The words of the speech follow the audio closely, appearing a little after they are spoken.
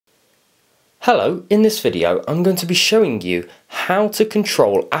Hello, in this video I'm going to be showing you how to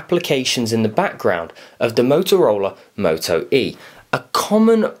control applications in the background of the Motorola Moto E. A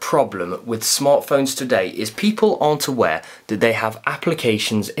common problem with smartphones today is people aren't aware that they have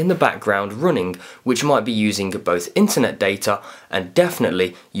applications in the background running which might be using both internet data and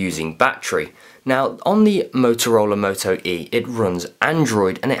definitely using battery. Now on the Motorola Moto E it runs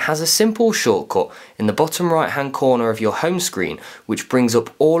Android and it has a simple shortcut in the bottom right hand corner of your home screen which brings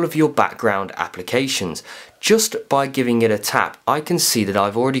up all of your background applications. Just by giving it a tap I can see that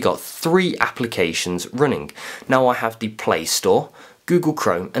I've already got 3 applications running. Now I have the Play Store, Google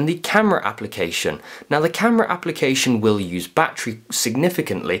Chrome and the camera application. Now the camera application will use battery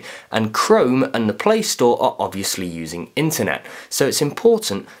significantly and Chrome and the Play Store are obviously using internet. So it's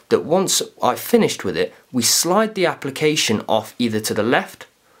important that once I've finished with it, we slide the application off either to the left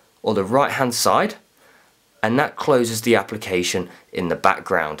or the right hand side and that closes the application in the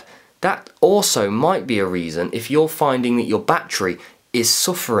background. That also might be a reason if you're finding that your battery is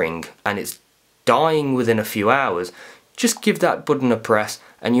suffering and it's dying within a few hours. Just give that button a press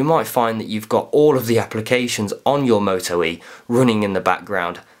and you might find that you've got all of the applications on your Moto E running in the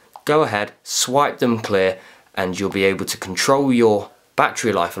background. Go ahead, swipe them clear and you'll be able to control your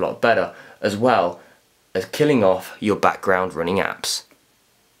battery life a lot better as well as killing off your background running apps.